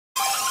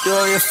Do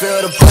you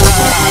feel the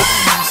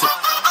vibes?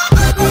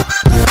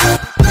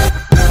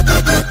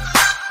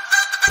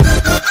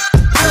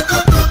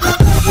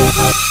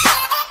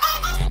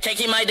 Can't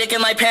keep my dick in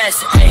my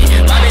pants. Hey,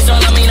 my bitch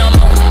don't love me no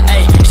more.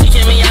 Hey, she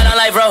kick me out on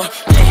life, bro.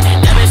 Hey,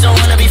 that bitch don't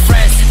wanna be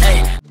friends.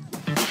 Hey.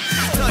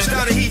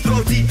 Touchdown to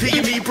Heathrow, DP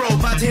and me, bro.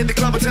 About to hit the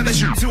club and turn the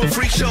shoot to a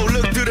freak show.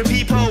 Look through the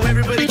peephole,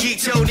 everybody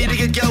geek, yo. Need to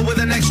get girl with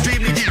an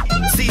extremely deep.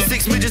 See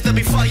 6 midgets that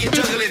be fighting,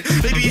 juggling.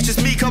 Maybe it's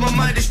just me, cause my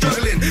mind is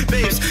struggling.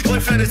 Babes,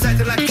 boyfriend is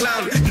acting like a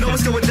clown. Know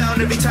what's going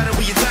down every time that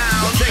we are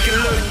down. Taking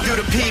a look through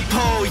the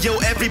peephole, yo.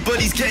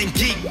 Everybody's getting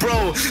geek,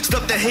 bro.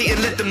 Stop the hate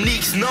and let them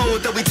neeks know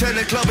that we turn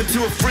the club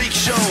into a freak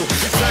show.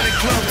 Turn the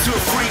club to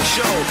a freak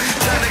show.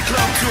 Turn the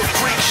club to a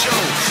freak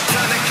show.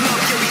 Turn the club,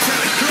 yeah, we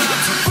turn the club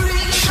to a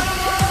freak show.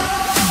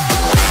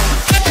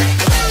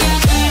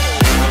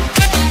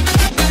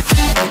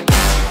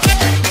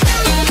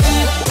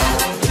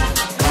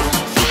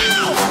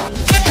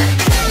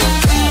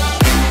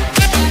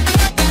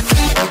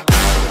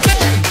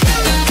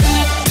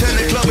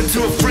 To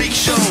a freak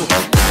show.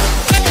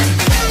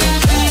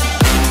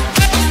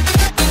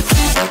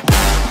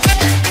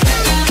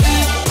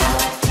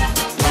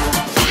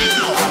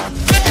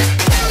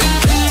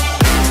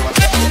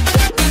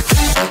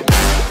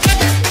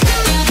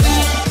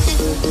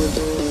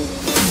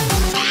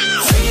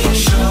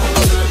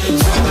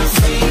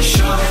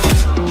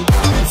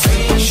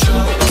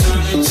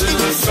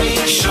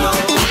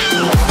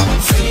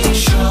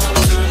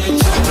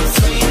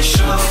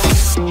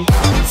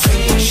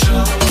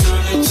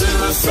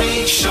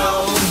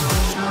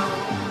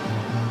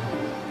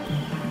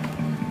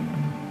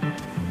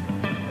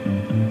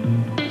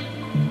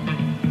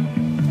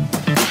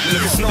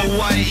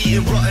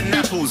 Eating rotten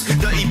apples,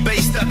 dirty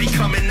bass that be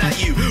coming at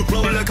you.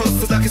 Roller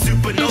coasters like a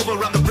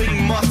supernova. I'm the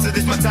ringmaster,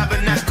 this my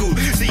tabernacle.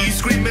 See you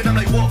screaming, I'm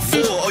like, what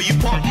for? Oh, you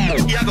pop?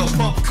 Yeah, I got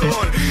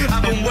popcorn.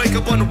 I've been wake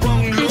up on the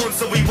wrong lawn,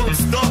 so we won't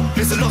stop.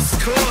 It's a lost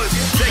cause.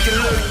 Take a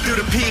look through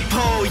the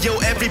peephole, yo.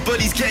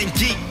 Everybody's getting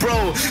geek,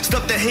 bro.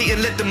 Stop the hate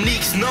and let them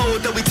neeks know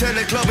that we turn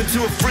the club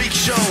into a freak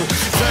show.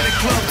 Turn the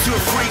club to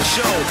a freak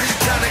show.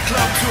 Turn the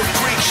club to a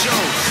freak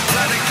show.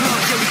 Turn the club,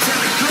 yeah, we turn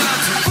the club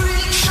to a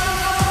freak show.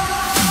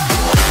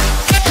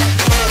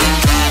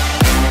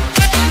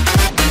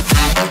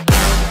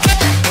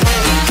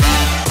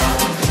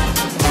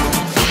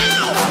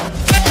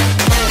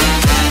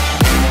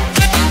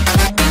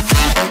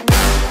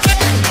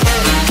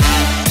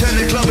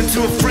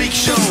 To a freak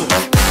show.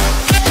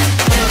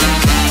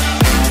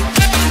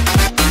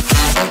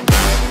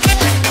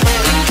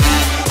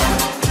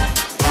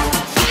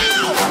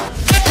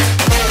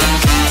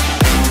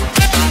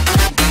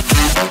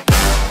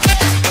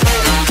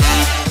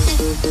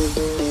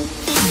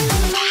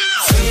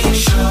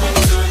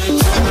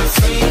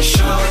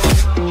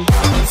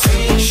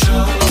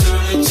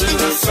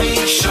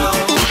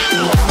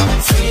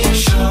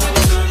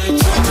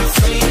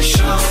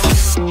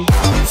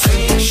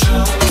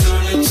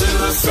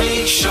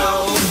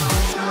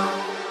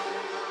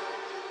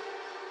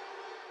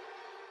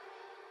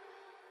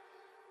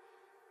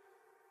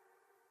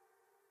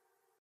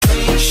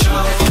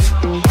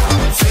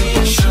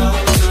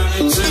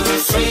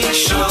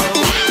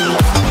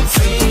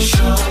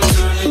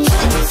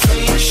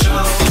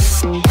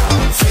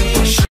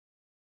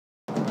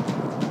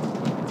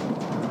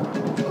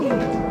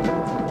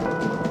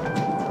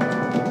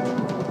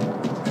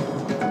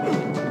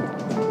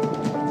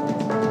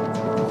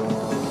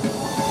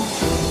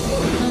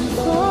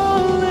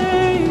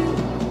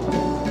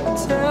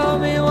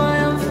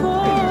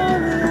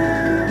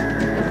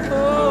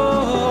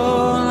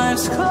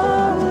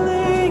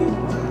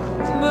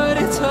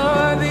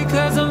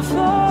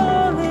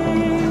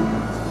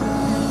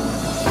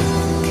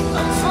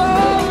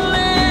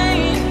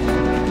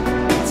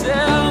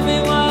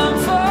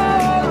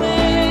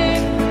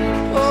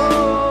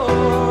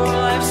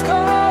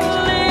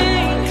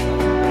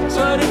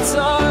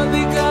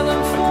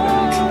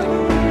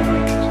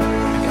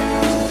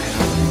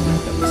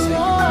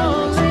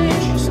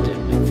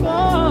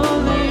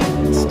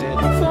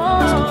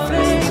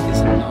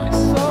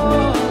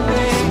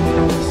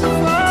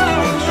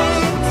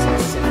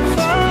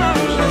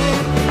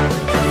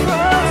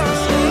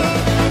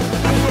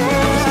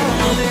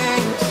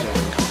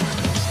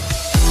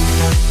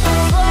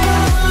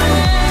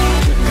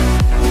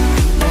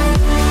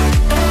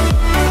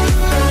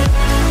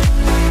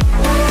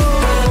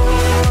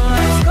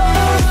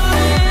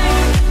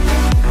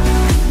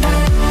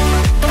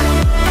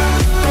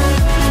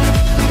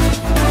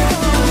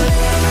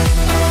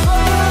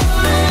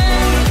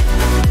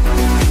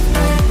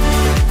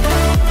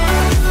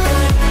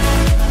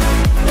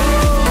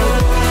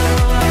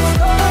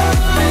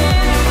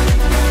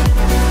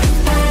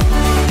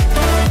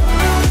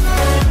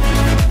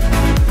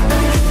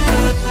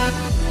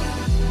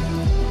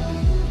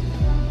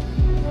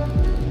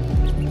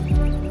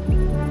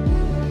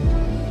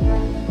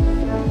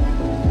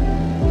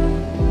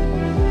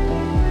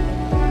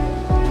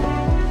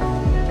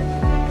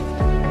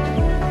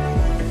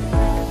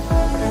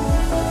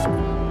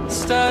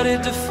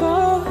 started to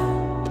fall,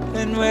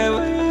 and where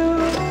were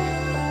you?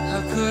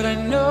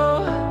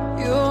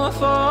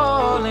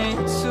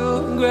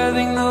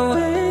 grabbing the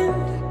wind,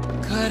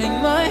 cutting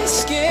my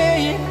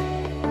skin,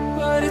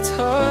 but it's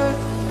hard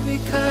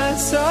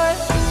because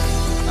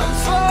I'm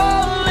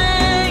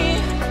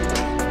falling.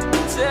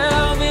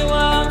 Tell me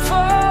why I'm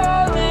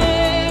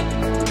falling.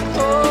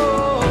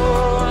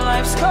 Oh,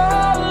 life's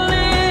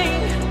calling,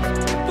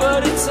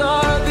 but it's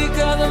hard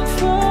because I'm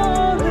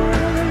falling.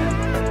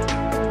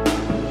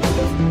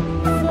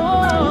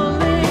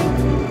 Falling,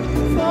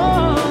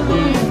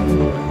 falling,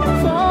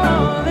 falling,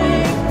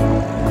 falling,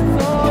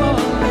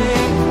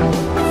 falling,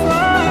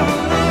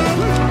 falling,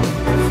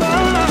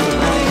 falling.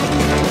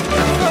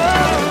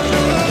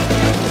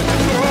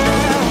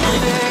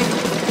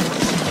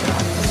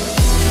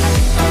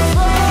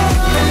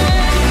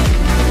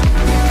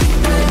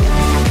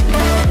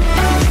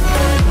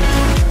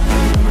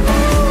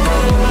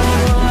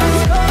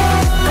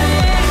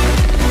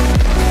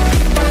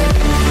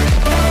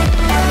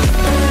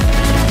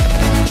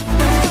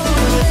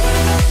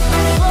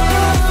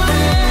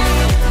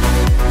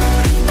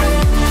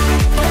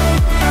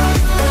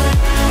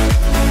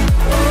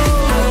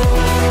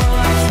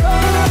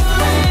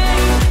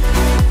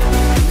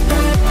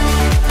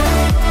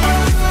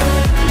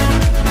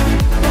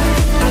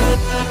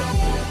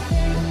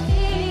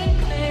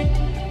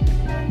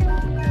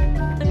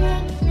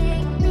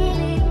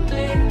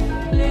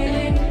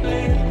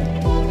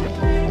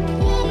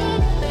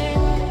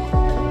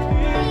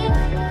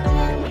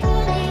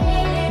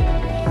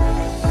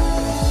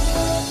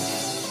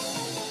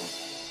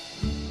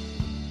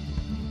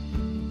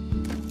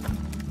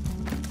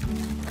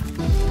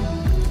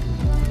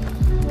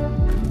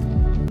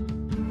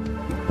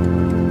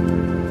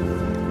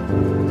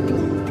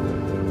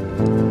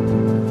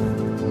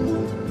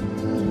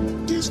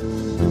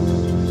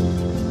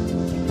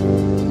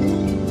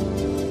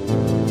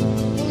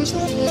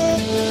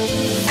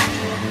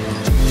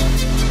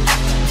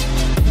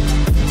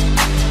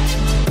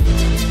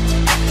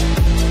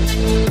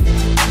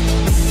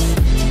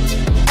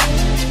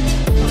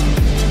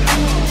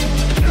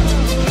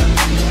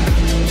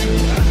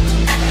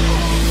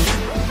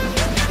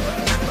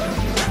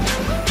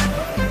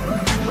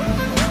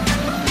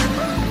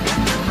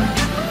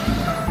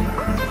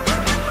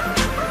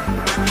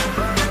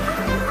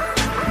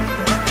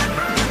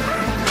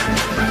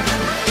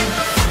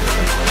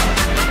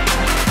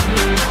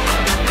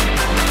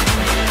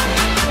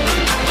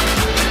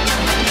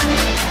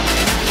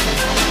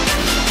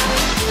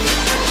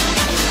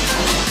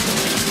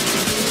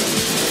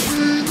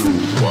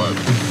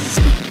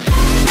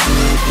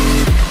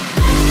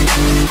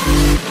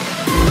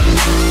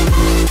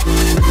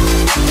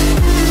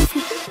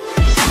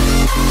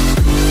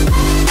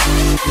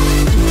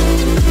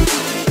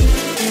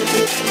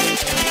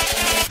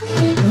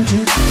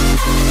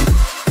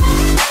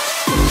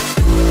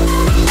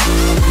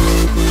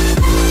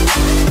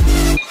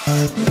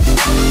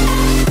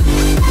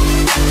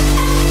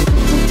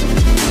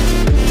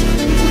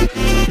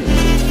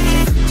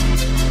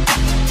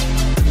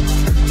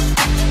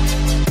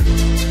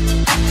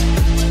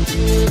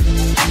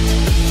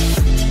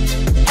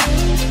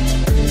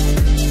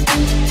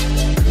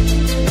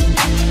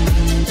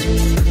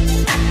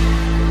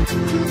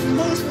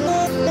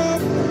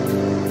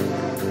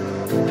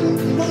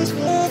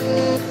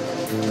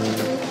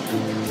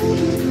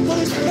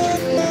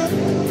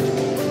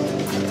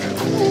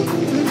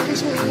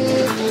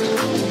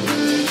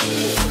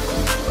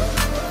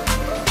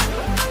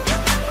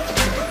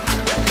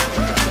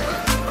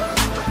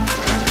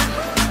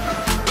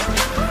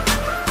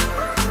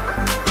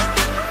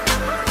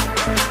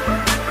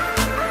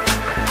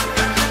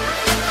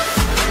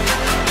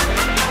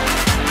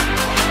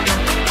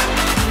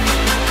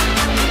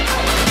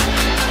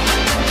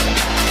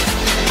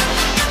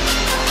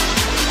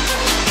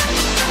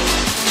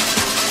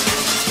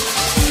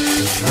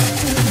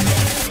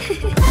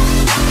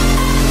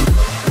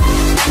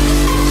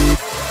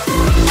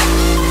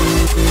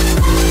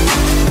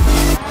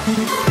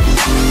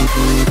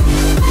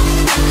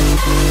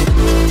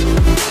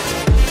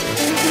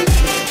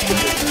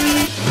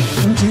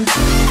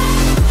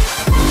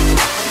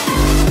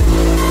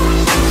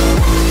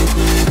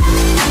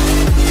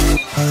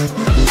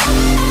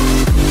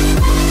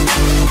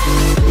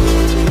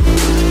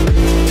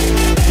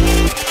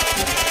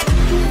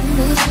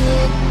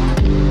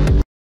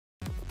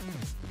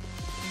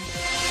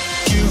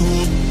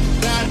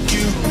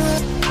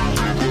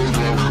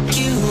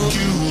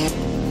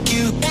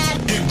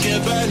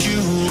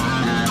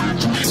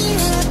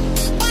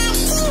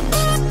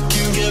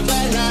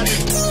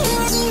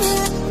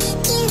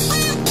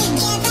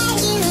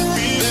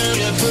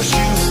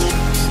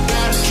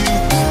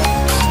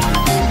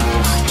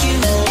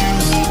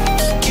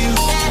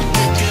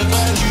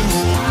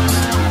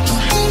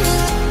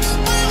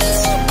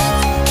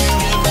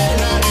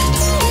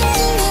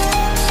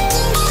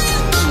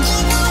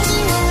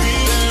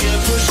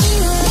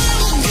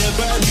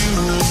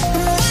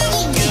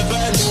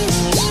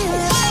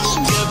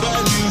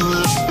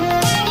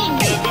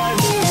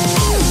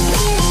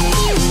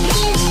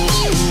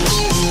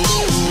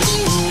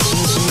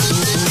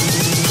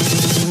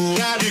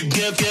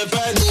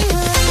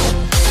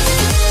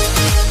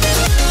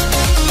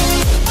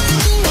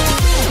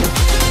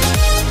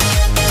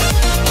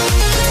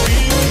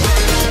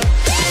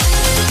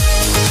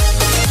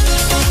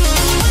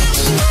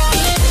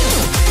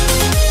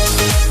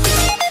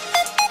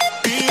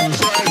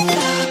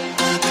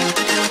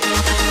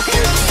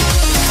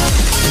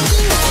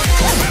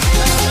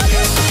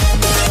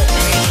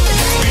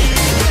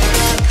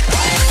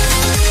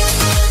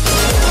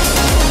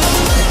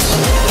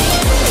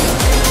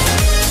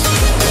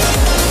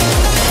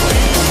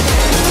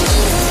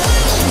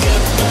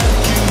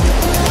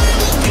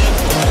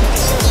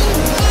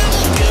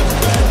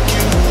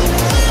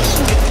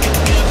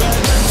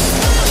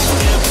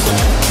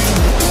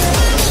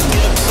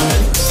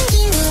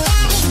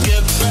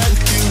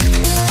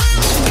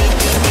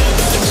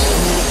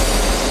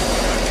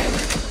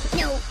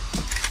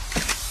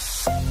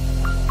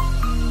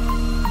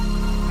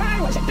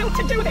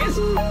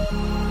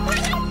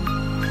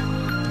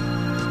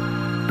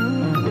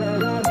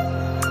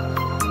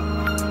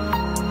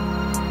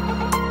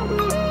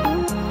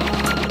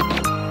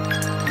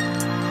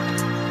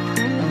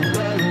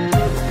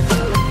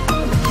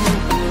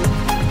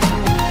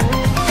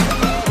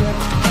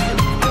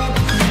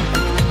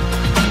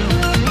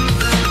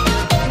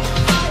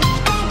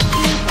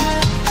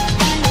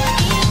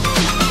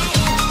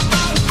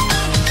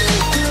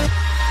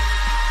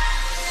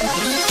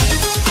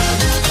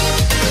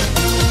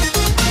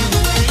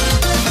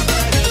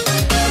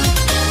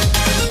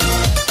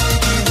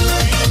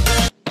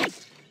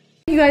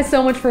 guys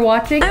so much for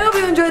watching. I hope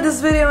you enjoyed this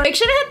video. Make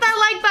sure to hit that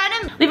like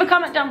button. Leave a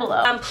comment down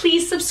below.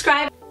 Please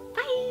subscribe.